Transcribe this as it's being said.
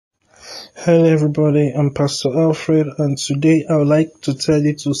Hello everybody, I'm Pastor Alfred, and today I would like to tell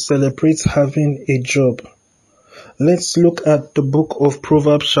you to celebrate having a job. Let's look at the book of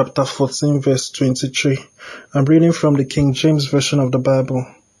Proverbs chapter 14 verse 23. I'm reading from the King James Version of the Bible.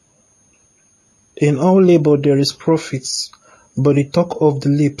 In all labor there is profit, but the talk of the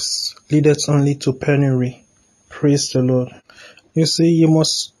lips leadeth only to penury. Praise the Lord. You see, you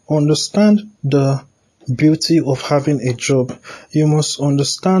must understand the beauty of having a job. You must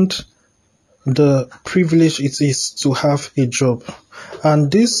understand the privilege it is to have a job.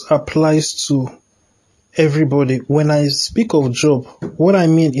 And this applies to everybody. When I speak of job, what I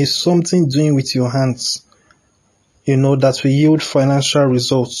mean is something doing with your hands, that will yield financial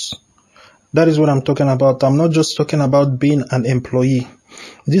results. That is what I'm talking about. I'm not just talking about being an employee.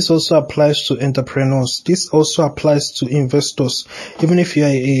 This also applies to entrepreneurs. This also applies to investors. Even if you are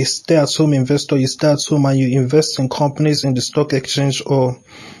a stay-at-home investor, you stay at home and you invest in companies in the stock exchange or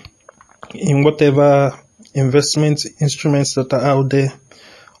in whatever investment instruments that are out there,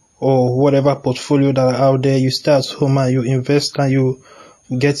 or whatever portfolio that are out there, you stay at home and you invest and you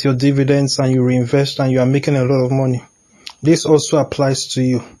get your dividends and you reinvest and you are making a lot of money. This also applies to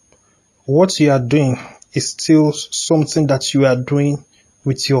you. What you are doing is still something that you are doing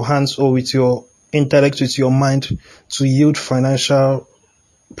with your hands or with your intellect, with your mind, to yield financial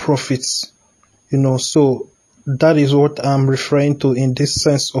profits. So that is what I'm referring to in this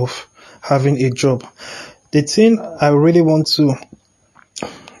sense of having a job. The thing I really want to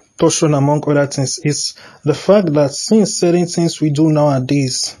touch on, among other things, is the fact that since certain things we do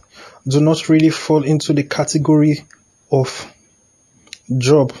nowadays do not really fall into the category of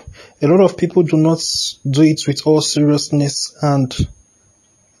job, a lot of people do not do it with all seriousness and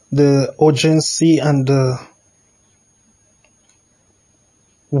the urgency and the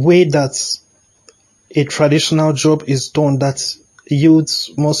way that a traditional job is done that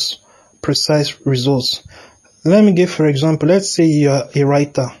yields most precise results. Let me give, for example, let's say you are a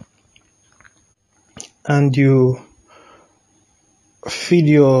writer and you feed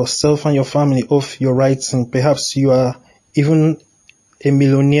yourself and your family off your writing. Perhaps you are even a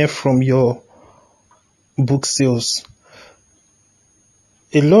millionaire from your book sales.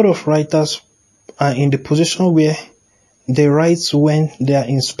 A lot of writers are in the position where they write when they are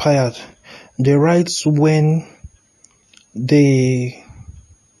inspired. They write when they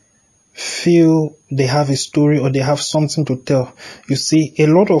feel they have a story or they have something to tell. You see, a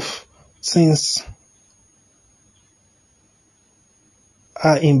lot of things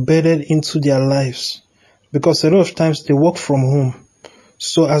are embedded into their lives because a lot of times they work from home.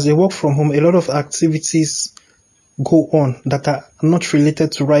 So as they work from home, a lot of activities go on that are not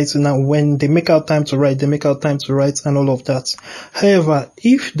related to writing. And when they make out time to write, they make out time to write and all of that. However,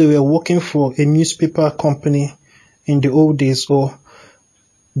 if they were working for a newspaper company in the old days, or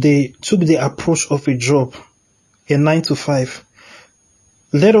they took the approach of a job, a 9 to 5,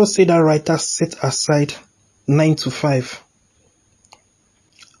 let us say that writer set aside 9 to 5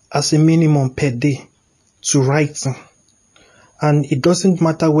 as a minimum per day to write. And it doesn't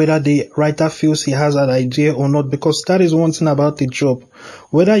matter whether the writer feels he has an idea or not, because that is one thing about the job.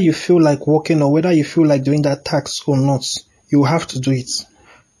 Whether you feel like working or whether you feel like doing that task or not, you have to do it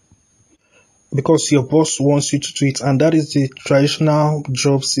because your boss wants you to do it, and that is the traditional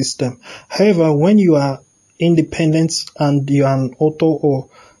job system. However, when you are independent and you are an author, or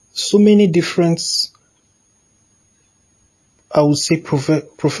so many different, I would say,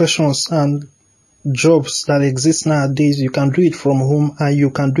 professions and jobs that exist nowadays, you can do it from home and you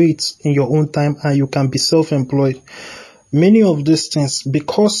can do it in your own time and you can be self-employed. Many of these things,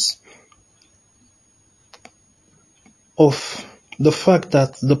 because of the fact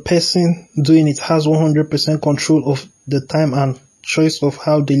that the person doing it has 100% control of the time and choice of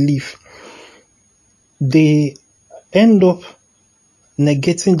how they live, they end up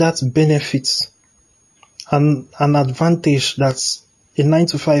negating that benefit and an advantage that a 9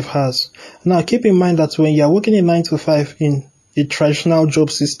 to 5 has. Now, keep in mind that when you are working a 9 to 5 in a traditional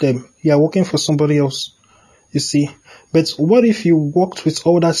job system, you are working for somebody else, you see. But what if you worked with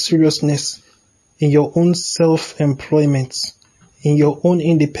all that seriousness in your own self-employment, in your own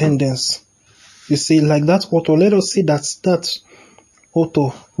independence? You see, like that author, let us say that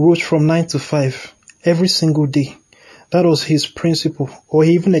author wrote from 9 to 5 every single day. That was his principle. Or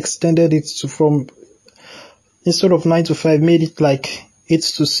he even extended it to from, instead of 9 to 5, made it like 8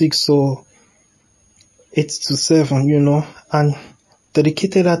 to 6 or 8 to 7, and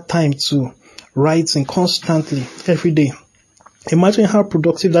dedicated that time to writing constantly every day. Imagine how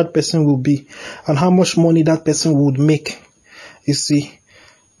productive that person will be and how much money that person would make. You see,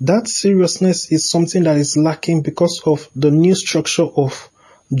 that seriousness is something that is lacking because of the new structure of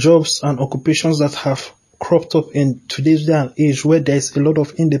jobs and occupations that have cropped up in today's day and age, where there is a lot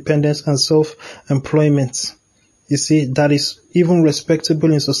of independence and self-employment. You see, that is even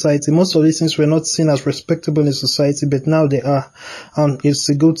respectable in society. Most of these things were not seen as respectable in society, but now they are, and it's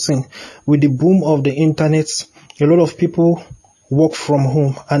a good thing. With the boom of the internet, a lot of people work from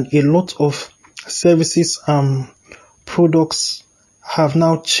home, and a lot of services and products have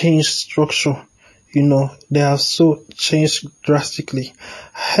now changed structure. They have so changed drastically.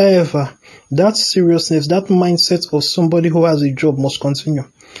 However, that seriousness, that mindset of somebody who has a job must continue.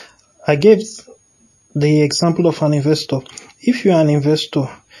 I gave the example of an investor. If you are an investor,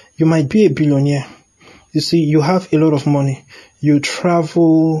 you might be a billionaire. You see, you have a lot of money. You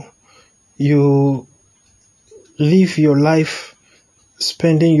travel, you live your life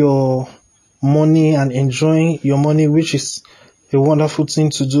spending your money and enjoying your money, which is a wonderful thing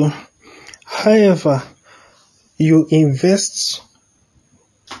to do. However, you invest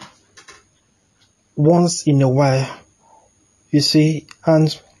once in a while, you see,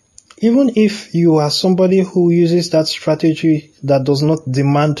 and even if you are somebody who uses that strategy that does not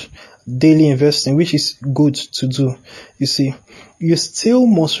demand daily investing, which is good to do, you see, you still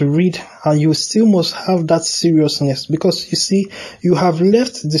must read and you still must have that seriousness, because you see, you have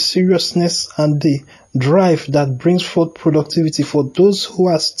left the seriousness and the drive that brings forth productivity for those who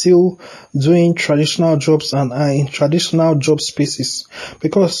are still doing traditional jobs and are in traditional job spaces,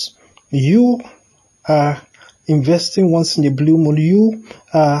 because you are investing once in a blue moon, you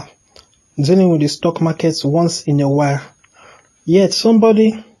are dealing with the stock markets once in a while. Yet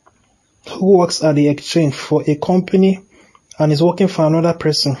somebody who works at the exchange for a company and is working for another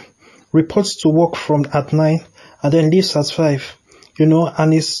person reports to work from at 9 and then leaves at 5,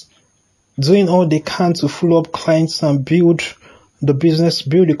 and is doing all they can to follow up clients and build the business,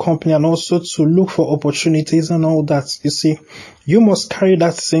 build the company, and also to look for opportunities and all that. You see, you must carry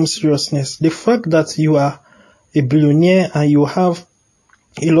that same seriousness. The fact that you are a billionaire and you have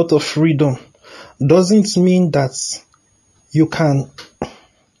a lot of freedom doesn't mean that you can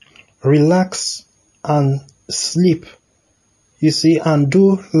relax and sleep, you see, and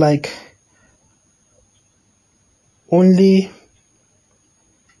do like only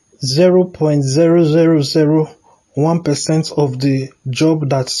 0.0001% of the job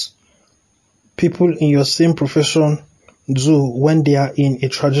that people in your same profession do when they are in a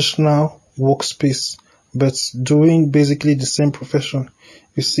traditional workspace, but doing basically the same profession.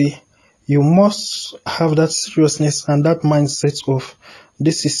 You see, you must have that seriousness and that mindset of,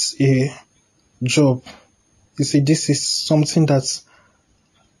 this is a job. You see, this is something that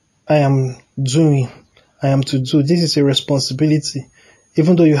I am doing. I am to do. This is a responsibility.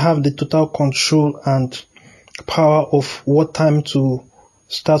 Even though you have the total control and power of what time to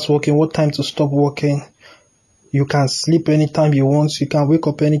start working, what time to stop working, you can sleep anytime you want. You can wake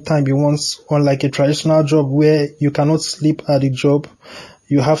up anytime you want. Unlike a traditional job where you cannot sleep at the job,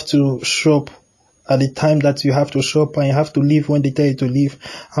 you have to show up at the time that you have to show up, and you have to leave when they tell you to leave.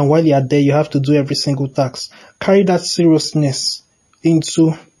 And while you are there, you have to do every single task. Carry that seriousness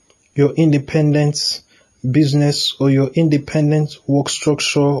into your independent business or your independent work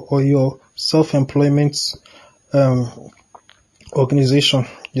structure or your self-employment organization.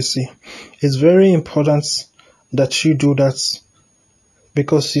 You see, it's very important that you do that,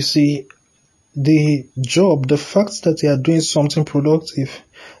 because you see, the job, the fact that you are doing something productive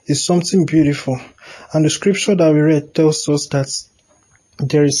is something beautiful. And the scripture that we read tells us that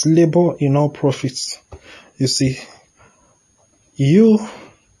there is labor in all profits. You see, you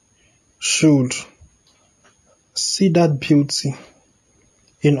should see that beauty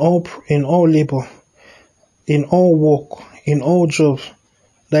in all labor, in all work, in all jobs,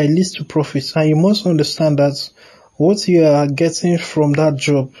 that it leads to profits. And you must understand that what you are getting from that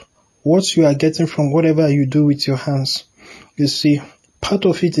job, what you are getting from whatever you do with your hands, you see, part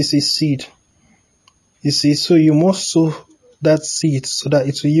of it is a seed. You see, so you must sow that seed so that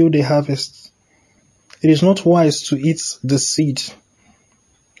it will yield a harvest. It is not wise to eat the seed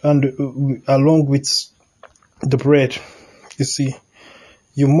and along with the bread. You see,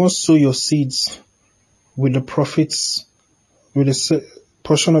 you must sow your seeds with the profits, with the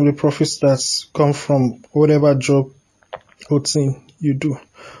portion of the profits that come from whatever job or thing you do.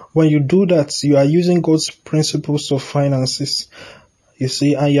 When you do that, you are using God's principles of finances, you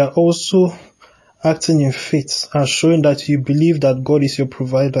see, and you are also acting in faith and showing that you believe that God is your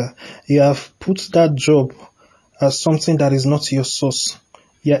provider. You have put that job as something that is not your source.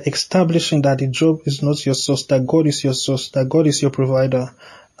 You are establishing that the job is not your source, that God is your source, that God is your provider,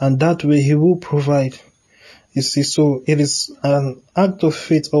 and that way He will provide. You see, so it is an act of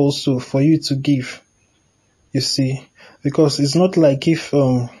faith also for you to give. You see, because it's not like if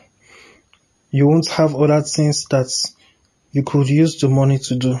you won't have other things that you could use the money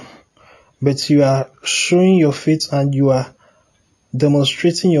to do, but you are showing your faith and you are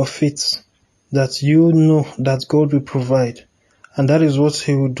demonstrating your faith that you know that God will provide, and that is what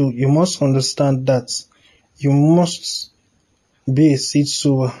He will do. You must understand that you must be a seed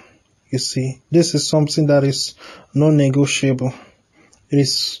sower. You see, this is something that is non-negotiable. It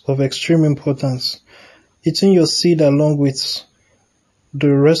is of extreme importance. Eating your seed along with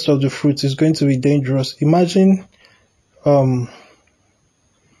the rest of the fruit is going to be dangerous. Imagine, for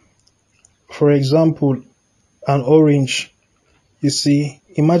example, an orange. You see,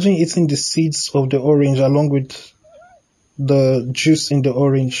 imagine eating the seeds of the orange along with the juice in the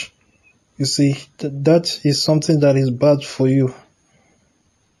orange. You see, that is something that is bad for you.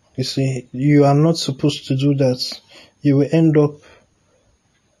 You see, you are not supposed to do that. You will end up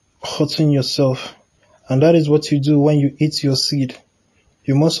hurting yourself. And that is what you do when you eat your seed.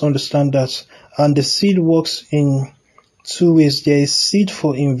 You must understand that. And the seed works in two ways. There is seed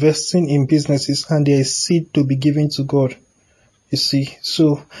for investing in businesses, and there is seed to be given to God. You see,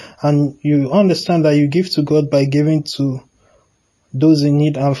 so, and you understand that you give to God by giving to those in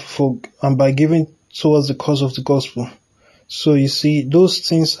need and by giving towards the cause of the gospel. So you see, those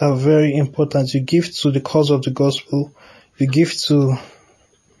things are very important. You give to the cause of the gospel, you give to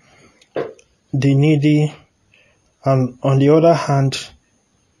the needy, and on the other hand,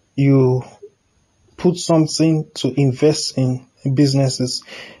 you put something to invest in businesses.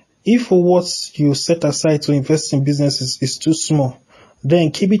 If what you set aside to invest in businesses is too small,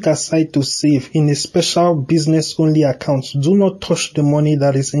 then keep it aside to save in a special business only account. Do not touch the money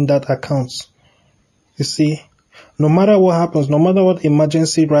that is in that account. You see, no matter what happens, no matter what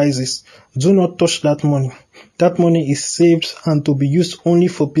emergency rises, do not touch that money. That money is saved and to be used only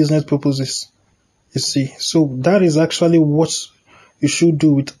for business purposes. You see, so that is actually what you should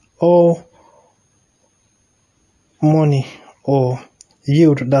do with all money or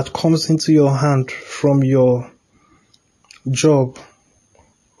yield that comes into your hand from your job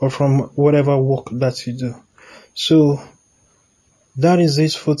or from whatever work that you do. So that is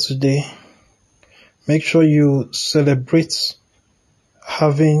it for today. Make sure you celebrate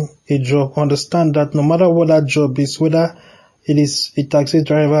having a job. Understand that no matter what that job is, whether it is a taxi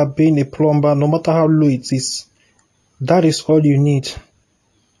driver, being a plumber, no matter how low it is, that is all you need.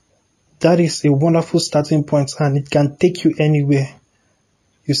 That is a wonderful starting point, and it can take you anywhere.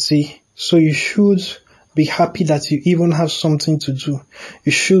 You see, so you should be happy that you even have something to do.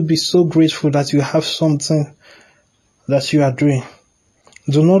 You should be so grateful that you have something that you are doing.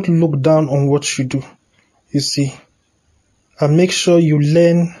 Do not look down on what you do, you see, and make sure you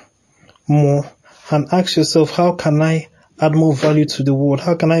learn more and ask yourself, how can I add more value to the world?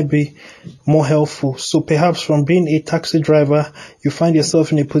 How can I be more helpful? So perhaps from being a taxi driver, you find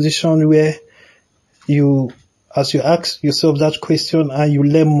yourself in a position where you, as you ask yourself that question and you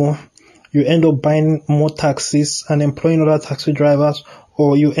learn more, you end up buying more taxis and employing other taxi drivers,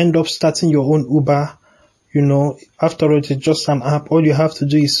 or you end up starting your own Uber. You know, after all, it's just an app. All you have to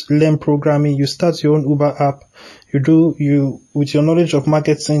do is learn programming. You start your own Uber app. With your knowledge of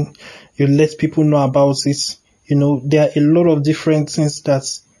marketing, you let people know about it. You know, there are a lot of different things that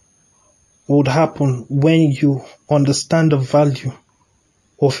would happen when you understand the value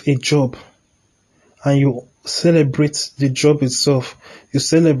of a job and you celebrate the job itself. You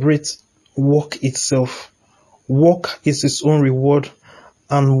celebrate work itself. Work is its own reward,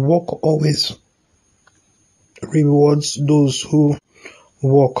 and work always rewards those who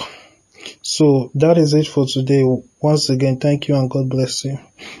work. So that is it for today. Once again, thank you and God bless you.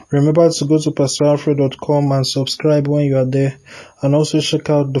 Remember to go to pastoralfred.com and subscribe when you are there, and also check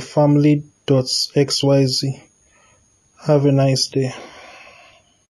out thefamily.xyz. Have a nice day.